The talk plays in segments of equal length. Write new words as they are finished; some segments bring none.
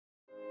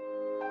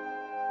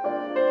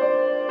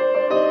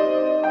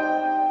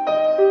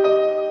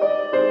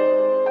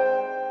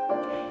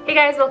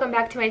Hey guys, welcome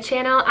back to my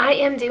channel. I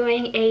am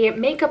doing a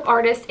makeup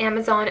artist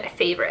Amazon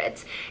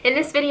favorites. In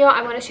this video,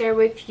 I want to share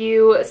with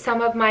you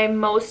some of my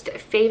most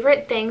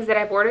favorite things that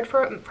I've ordered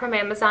from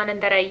Amazon and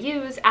that I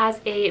use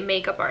as a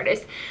makeup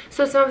artist.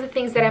 So some of the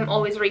things that I'm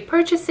always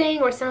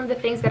repurchasing, or some of the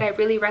things that I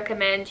really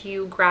recommend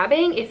you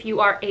grabbing if you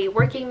are a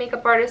working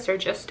makeup artist or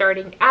just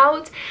starting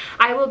out.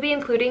 I will be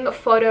including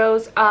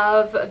photos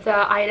of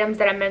the items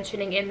that I'm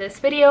mentioning in this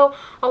video.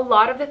 A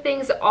lot of the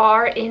things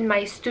are in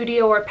my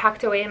studio or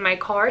packed away in my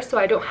car, so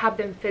I don't have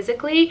them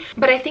physically,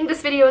 but I think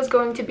this video is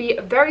going to be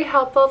very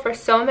helpful for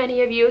so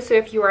many of you. So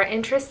if you are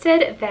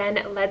interested,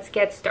 then let's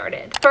get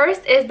started.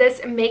 First is this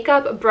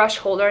makeup brush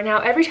holder. Now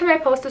every time I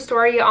post a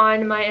story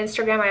on my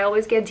Instagram, I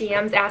always get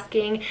DMs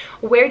asking,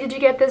 where did you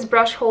get this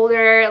brush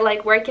holder,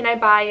 like where can I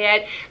buy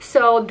it?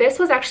 So this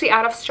was actually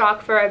out of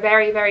stock for a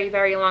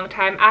very long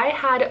time. I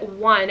had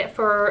one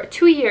for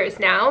 2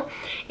 years now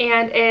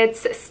and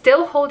it's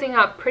still holding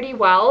up pretty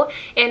well,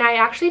 and I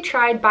actually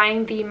tried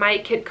buying the My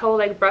Kitco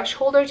like brush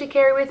holder to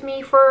carry with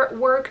me for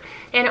work,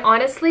 and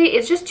honestly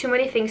it's just too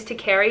many things to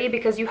carry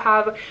because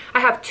I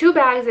have 2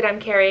 bags that I'm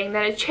carrying,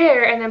 then a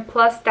chair, and then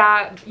plus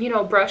that, you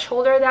know, brush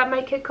holder that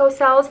My Kitco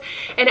sells.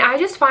 And I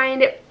just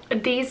find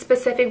these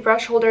specific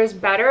brush holders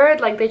better,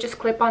 like they just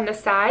clip on the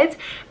sides,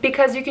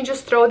 because you can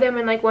just throw them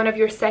in like one of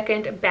your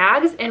second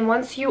bags, and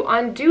once you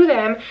undo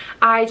them,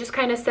 I just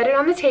kind of set it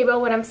on the table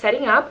when I'm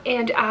setting up,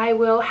 and I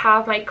will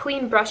have my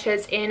clean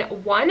brushes in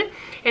one,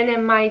 and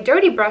then my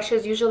dirty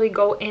brushes usually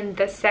go in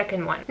the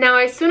second one. Now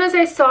as soon as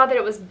I saw that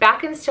it was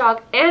back in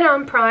stock and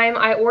on Prime,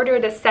 I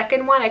ordered a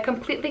second one. I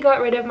completely got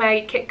rid of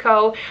my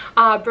Kitco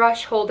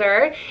brush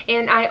holder,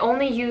 and I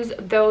only use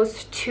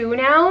those 2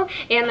 now,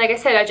 and like I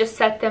said, I just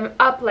set them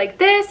up like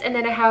this, and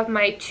then I have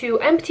my 2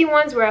 empty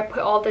ones where I put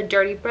all the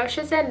dirty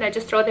brushes in, and I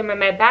just throw them in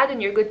my bag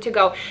and you're good to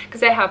go,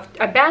 because I have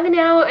a bag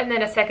now and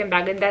then a second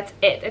bag, and that's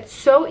it. It's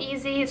so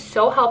easy,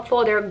 so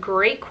helpful. They're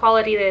great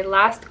quality, they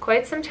last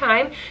quite some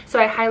time, so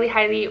I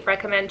highly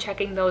recommend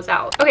checking those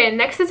out. Okay,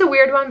 next is a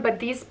weird one, but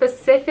these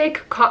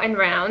specific cotton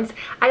rounds,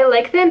 I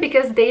like them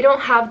because they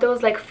don't have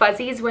those like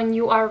fuzzies when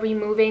you are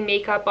removing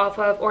makeup off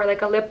of, or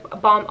like a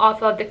lip balm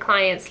off of the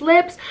client's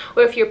lips,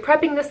 or if you're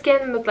prepping the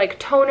skin with like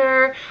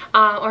toner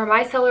or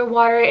micellar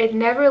water. It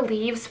never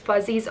leaves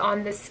fuzzies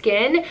on the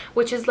skin,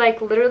 which is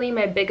like literally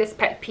my biggest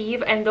pet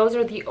peeve, and those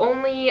are the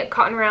only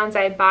cotton rounds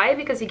I buy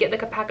because you get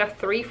like a pack of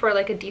 3 for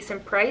like a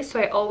decent price,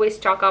 so I always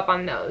stock up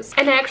on those.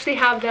 And I actually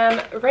have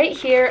them right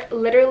here.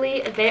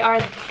 Literally, they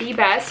are the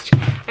best.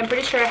 I'm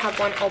pretty sure I have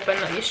one open.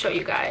 Let me show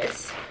you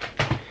guys.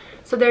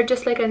 So they're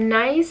just like a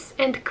nice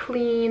and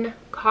clean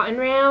cotton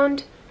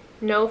round.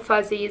 No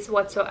fuzzies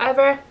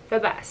whatsoever, the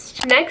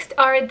best. Next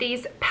are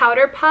these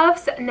powder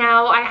puffs.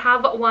 Now I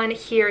have one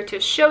here to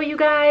show you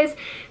guys.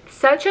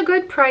 Such a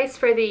good price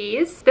for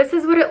these. This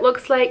is what it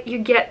looks like. You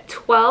get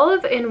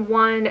 12 in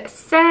one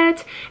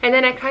set, and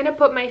then I kind of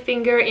put my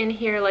finger in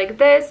here like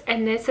this,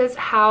 and this is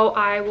how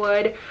I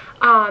would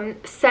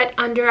set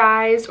under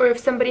eyes, or if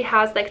somebody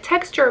has like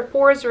texture or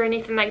pores or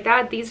anything like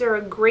that, these are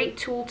a great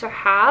tool to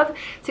have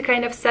to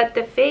kind of set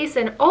the face.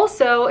 And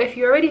also if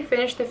you already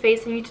finished the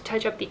face and you need to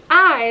touch up the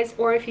eyes,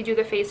 or if you do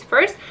the face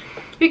first,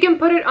 you can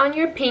put it on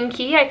your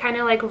pinky. I kind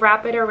of like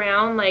wrap it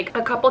around like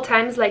a couple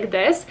times like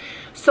this,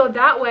 so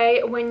that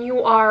way when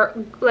you are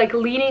like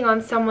leaning on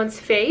someone's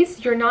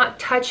face, you're not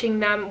touching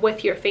them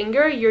with your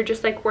finger, you're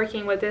just like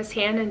working with this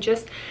hand and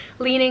just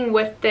leaning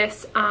with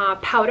this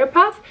powder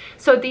puff.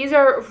 So these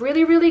are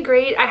really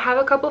great. I have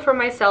a couple for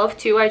myself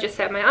too. I just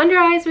set my under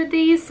eyes with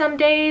these some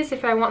days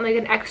if I want like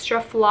an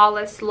extra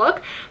flawless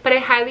look, but I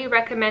highly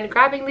recommend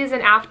grabbing these,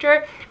 and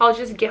after I'll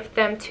just gift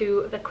them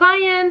to the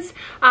clients,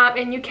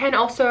 and you can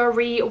also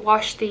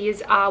wash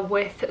these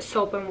with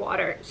soap and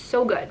water.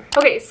 So good.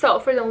 Okay, so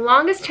for the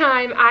longest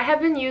time I have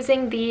been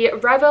using the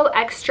Relabel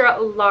extra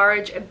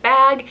large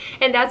bag,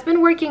 and that's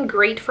been working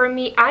great for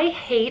me. I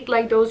hate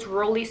like those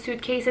rolly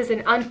suitcases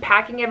and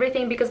unpacking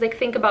everything, because like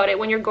think about it,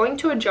 when you're going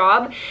to a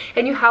job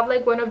and you have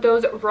like one of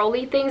those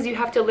rolly things, you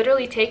have to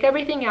literally take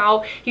everything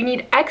out. You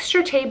need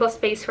extra table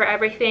space for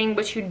everything,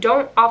 which you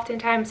don't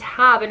oftentimes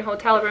have in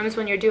hotel rooms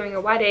when you're doing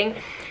a wedding.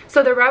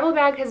 So the Relabel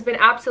bag has been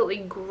absolutely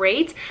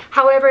great.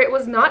 However, it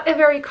was not a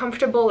very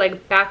comfortable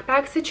like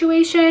backpack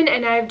situation,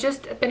 and I've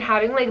just been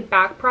having like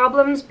back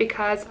problems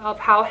because of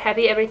how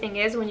heavy everything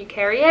is when you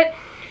carry it.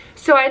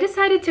 So I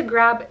decided to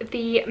grab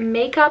the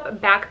makeup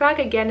backpack.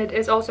 Again, it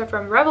is also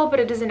from Relabel, but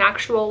it is an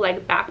actual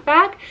like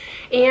backpack,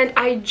 and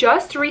I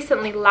just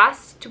recently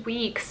last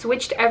week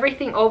switched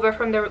everything over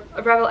from the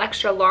Relabel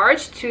extra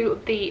large to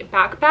the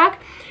backpack.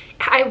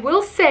 I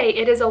will say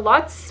it is a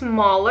lot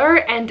smaller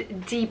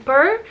and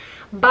deeper,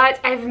 but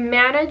I've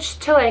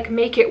managed to like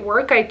make it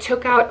work. I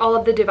took out all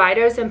of the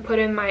dividers and put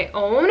in my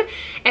own,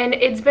 and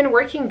it's been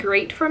working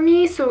great for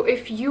me. So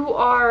if you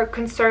are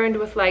concerned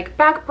with like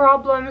back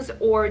problems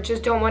or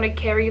just don't want to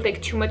carry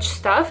like too much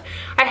stuff,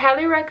 I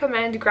highly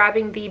recommend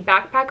grabbing the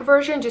backpack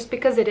version just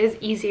because it is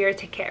easier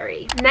to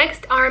carry.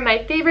 Next are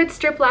my favorite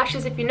strip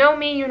lashes. If you know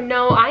me, you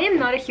know I am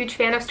not a huge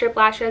fan of strip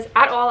lashes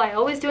at all. I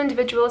always do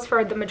individuals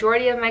for the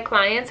majority of my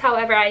clients.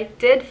 However, I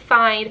did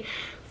find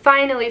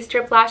finally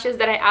strip lashes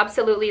that I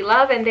absolutely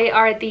love, and they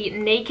are the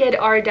Naked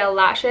Ardell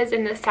lashes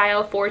in the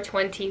style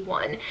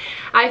 421.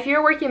 If you're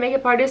a working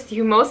makeup artist,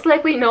 you most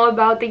likely know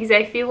about these.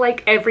 I feel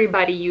like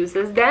everybody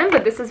uses them,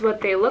 but this is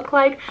what they look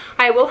like.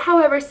 I will,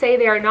 however, say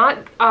they are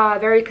not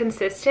very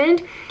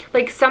consistent.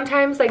 Like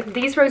sometimes, like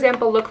these for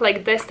example look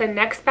like this, the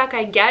next pack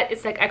I get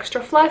it's like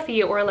extra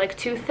fluffy or like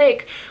too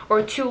thick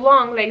or too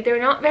long. Like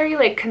they're not very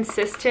like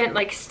consistent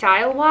like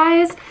style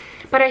wise.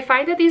 But I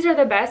find that these are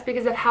the best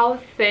because of how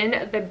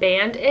thin the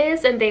band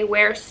is, and they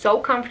wear so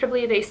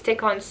comfortably, they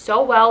stick on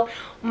so well.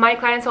 My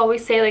clients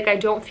always say like I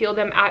don't feel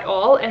them at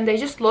all, and they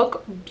just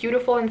look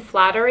beautiful and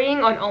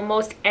flattering on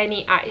almost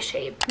any eye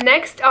shape.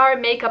 Next are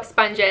makeup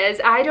sponges.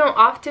 I don't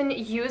often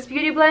use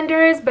beauty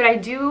blenders, but I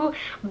do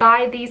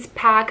buy these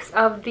packs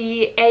of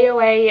the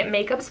AOA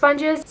makeup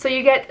sponges. So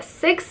you get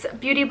 6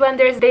 beauty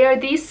blenders. They are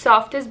the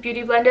softest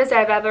beauty blenders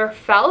I've ever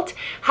felt.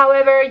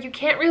 However, you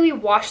can't really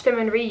wash them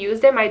and reuse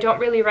them. I don't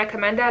really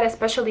recommend that,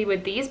 especially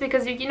with these,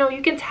 because you know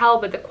you can tell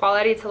with the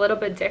quality it's a little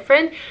bit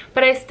different,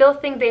 but I still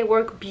think they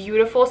work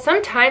beautiful.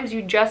 Sometimes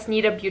you just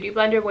need a beauty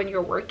blender when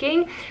you're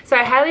working, so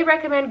I highly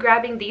recommend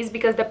grabbing these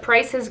because the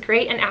price is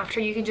great, and after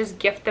you can just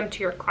gift them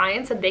to your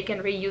clients and they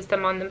can reuse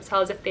them on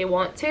themselves if they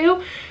want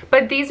to.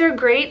 But these are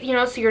great, you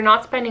know, so you're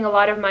not spending a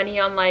lot of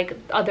money on like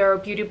other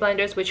beauty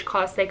blenders which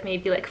cost like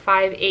maybe like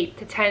 $5, $8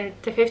 to $10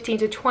 to $15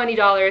 to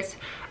 $20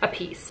 a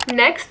piece.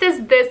 Next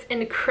is this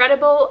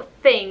incredible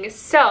thing.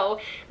 So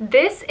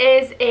this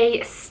is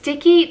a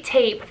sticky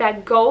tape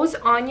that goes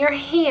on your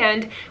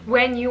hand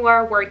when you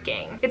are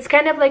working. It's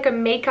kind of like a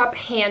makeup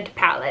hand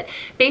palette.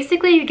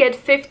 Basically you get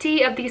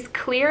 50 of these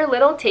clear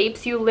little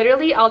tapes. You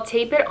literally, I'll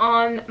tape it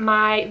on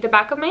the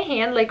back of my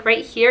hand like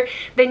right here,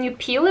 then you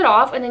peel it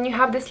off, and then you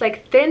have this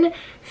like thin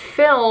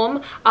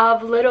film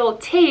of little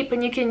tape,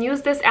 and you can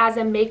use this as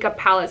a makeup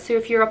palette. So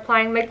if you're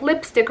applying like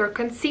lipstick or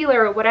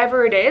concealer or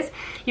whatever it is,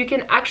 you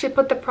can actually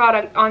put the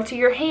product onto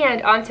your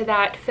hand, onto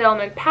that film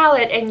and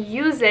palette, and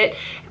use it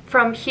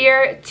from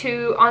here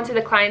to onto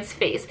the client's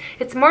face.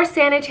 It's more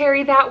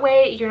sanitary that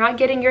way. You're not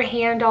getting your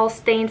hand all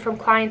stained from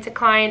client to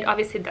client.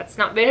 Obviously that's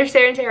not very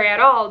sanitary at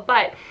all,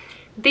 but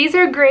these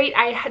are great.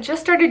 I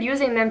just started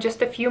using them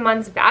just a few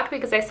months back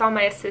because I saw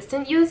my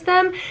assistant use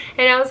them,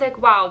 and I was like,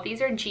 wow,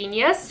 these are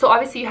genius. So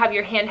obviously you have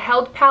your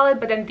handheld palette,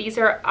 but then these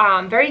are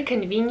very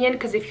convenient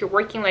because if you're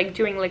working like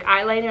doing like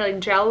eyeliner, like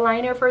gel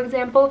liner for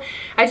example,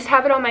 I just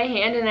have it on my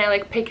hand and I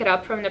like pick it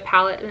up from the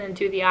palette and then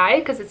do the eye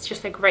because it's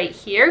just like right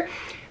here.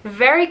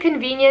 Very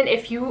convenient.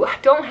 If you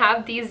don't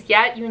have these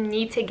yet, you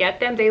need to get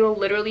them. They will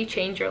literally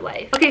change your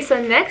life. Okay,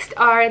 so next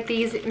are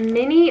these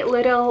mini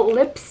little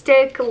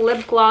lipstick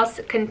lip gloss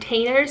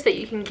containers that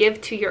you can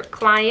give to your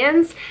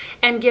clients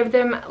and give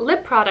them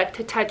lip product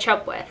to touch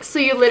up with. So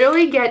you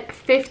literally get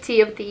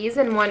 50 of these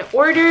in one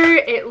order.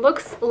 It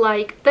looks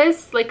like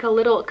this, like a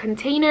little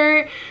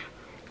container.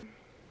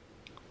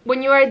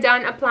 When you are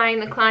done applying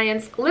the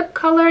client's lip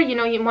color, you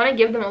know, you want to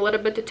give them a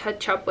little bit to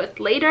touch up with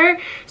later.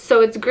 So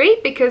it's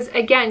great because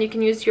again, you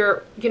can use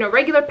your, you know,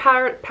 regular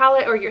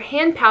palette or your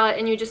hand palette,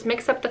 and you just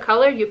mix up the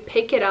color. You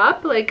pick it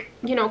up like,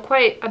 you know,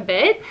 quite a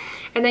bit,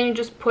 and then you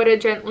just put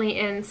it gently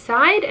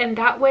inside, and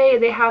that way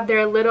they have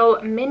their little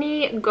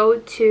mini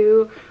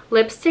go-to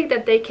lipstick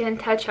that they can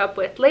touch up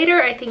with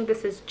later. I think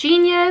this is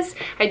genius.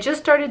 I just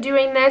started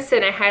doing this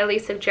and I highly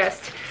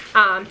suggest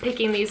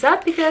picking these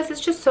up because it's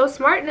just so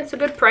smart and it's a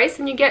good price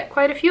and you get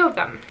quite a few of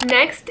them.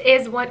 Next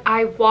is what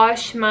I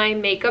wash my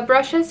makeup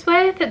brushes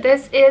with.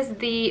 This is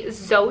the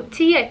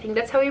ZOTE, I think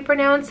that's how you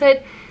pronounce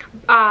it,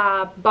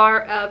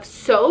 bar of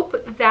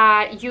soap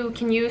that you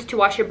can use to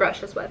wash your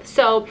brushes with.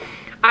 So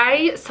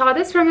I saw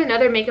this from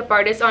another makeup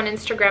artist on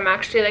Instagram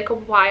actually like a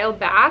while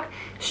back.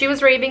 She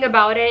was raving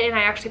about it and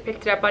I actually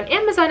picked it up on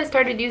Amazon and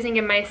started using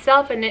it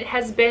myself, and it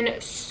has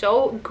been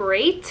so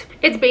great.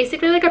 It's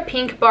basically like a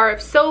pink bar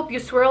of soap. You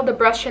swirl the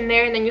brush in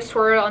there and then you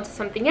swirl it onto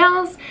something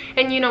else,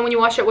 and you know, when you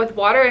wash it with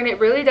water, and it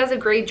really does a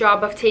great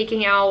job of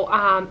taking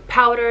out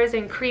powders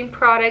and cream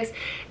products.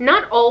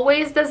 Not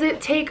always does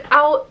it take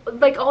out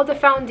like all the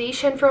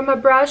foundation from a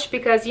brush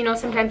because, you know,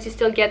 sometimes you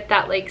still get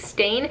that like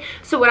stain.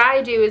 So what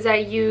I do is I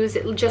use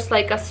just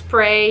like a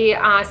spray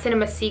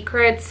Cinema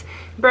Secrets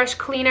brush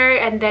cleaner,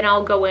 and then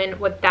I'll go in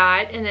with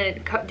that, and then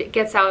it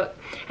gets out,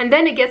 and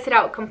then it gets it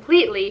out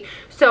completely.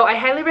 So I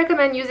highly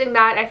recommend using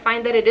that. I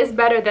find that it is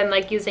better than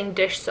like using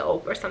dish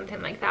soap or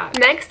something like that.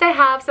 Next I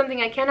have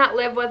something I cannot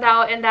live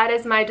without, and that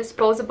is my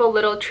disposable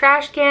little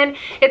trash can.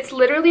 It's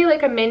literally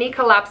like a mini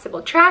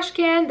collapsible trash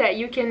can that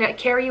you can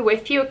carry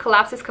with you. It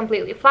collapses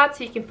completely flat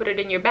so you can put it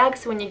in your bag,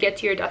 so when you get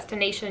to your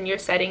destination and you're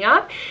setting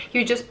up,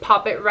 you just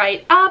pop it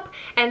right up,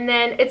 and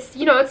then it's,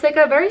 you know, it's like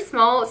a very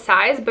small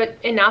size but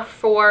enough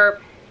for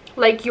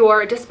like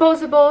your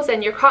disposables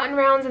and your cotton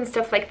rounds and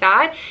stuff like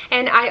that.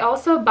 And I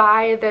also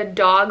buy the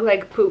dog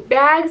like poop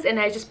bags, and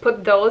I just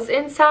put those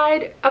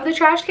inside of the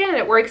trash can, and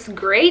it works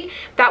great.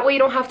 That way you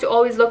don't have to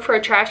always look for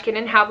a trash can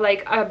and have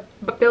like a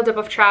buildup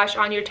of trash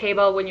on your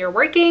table when you're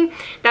working.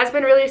 That's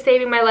been really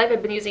saving my life.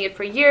 I've been using it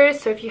for years,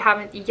 so if you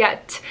haven't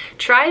yet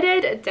tried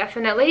it,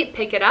 definitely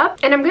pick it up.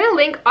 And I'm gonna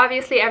link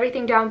obviously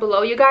everything down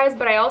below, you guys,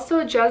 but I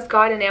also just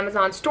got an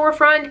Amazon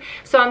storefront,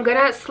 so I'm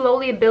gonna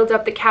slowly build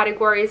up the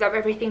categories of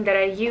everything that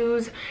I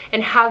use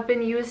and have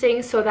been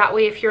using, so that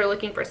way if you're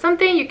looking for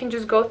something, you can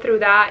just go through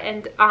that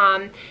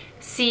and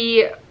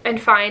see and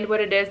find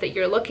what it is that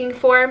you're looking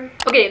for.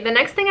 Okay, the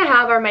next thing I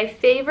have are my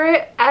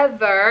favorite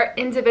ever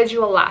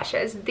individual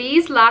lashes.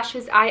 These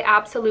lashes I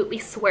absolutely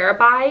swear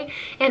by,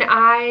 and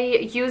I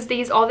use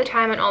these all the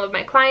time on all of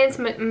my clients,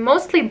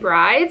 mostly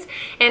brides,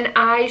 and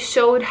I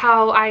showed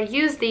how I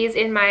use these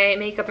in my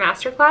makeup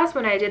masterclass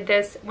when I did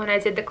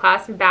the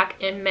class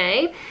back in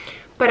May.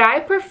 But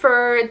I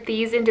prefer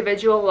these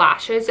individual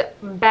lashes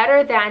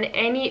better than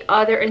any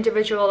other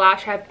individual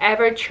lash I've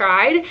ever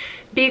tried,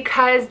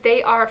 because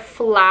they are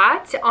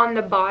flat on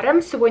the bottom,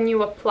 so when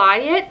you apply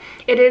it,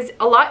 it is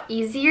a lot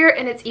easier,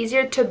 and it's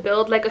easier to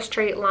build like a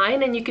straight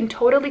line, and you can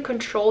totally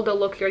control the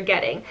look you're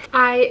getting.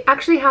 I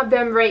actually have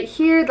them right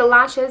here, the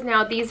lashes.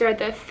 Now these are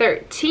the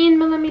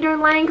 13mm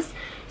lengths,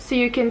 so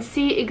you can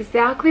see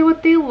exactly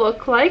what they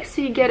look like.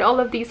 So you get all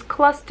of these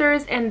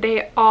clusters, and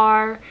they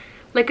are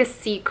like a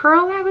C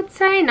curl, I would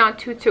say, not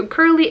too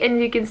curly,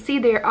 and you can see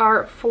they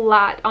are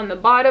flat on the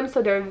bottom,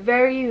 so they're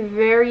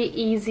very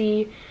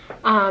easy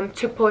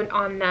to put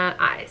on the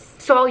eyes.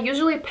 So I'll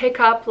usually pick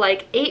up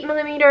like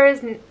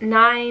 8mm,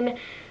 9,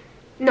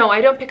 no,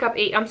 I don't pick up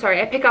 8, I'm sorry,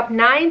 I pick up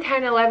 9,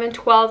 10, 11,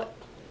 12,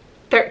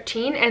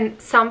 13,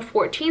 and some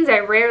 14s. I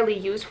rarely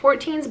use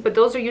 14s, but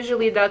those are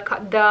usually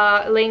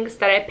the lengths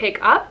that I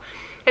pick up.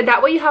 And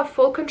that way you have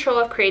full control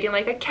of creating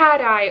like a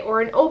cat eye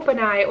or an open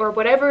eye or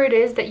whatever it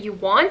is that you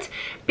want,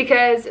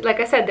 because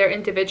like I said, they're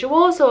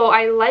individual, so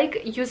I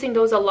like using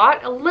those a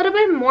lot. A little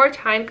bit more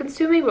time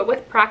consuming, but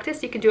with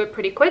practice you can do it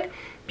pretty quick.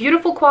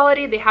 Beautiful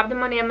quality. They have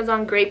them on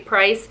Amazon, great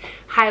price,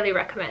 highly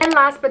recommend. And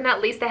last but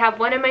not least, I have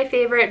one of my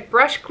favorite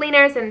brush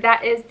cleaners, and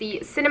that is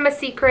the Cinema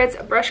Secrets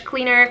brush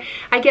cleaner.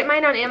 I get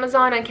mine on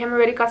Amazon, on Camera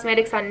Ready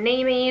Cosmetics, on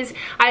Namies.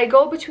 I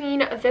go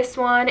between this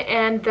one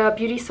and the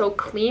Beauty So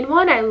Clean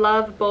one. I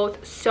love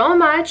both so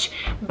much,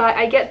 but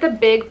I get the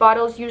big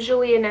bottles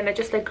usually, and then I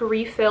just like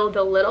refill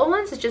the little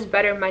ones. It's just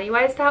better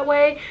money-wise that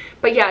way.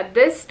 But yeah,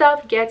 this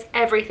stuff gets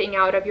everything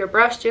out of your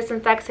brush,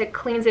 disinfects it,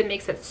 cleans it,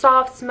 makes it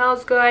soft,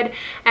 smells good.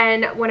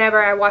 And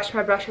whenever I wash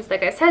my brushes,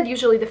 like I said,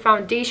 usually the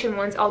foundation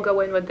ones, I'll go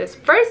in with this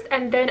first,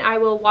 and then I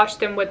will wash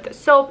them with the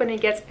soap, and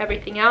it gets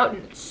everything out,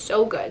 and it's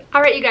so good.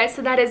 Alright you guys,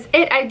 so that is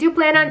it. I do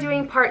plan on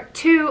doing part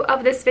 2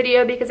 of this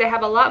video because I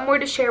have a lot more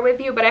to share with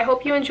you, but I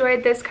hope you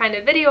enjoyed this kind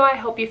of video. I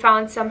hope you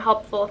found some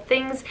helpful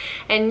things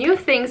and new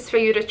things for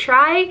you to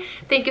try.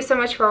 Thank you so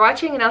much for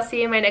watching, and I'll see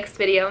you in my next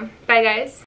video. Bye guys.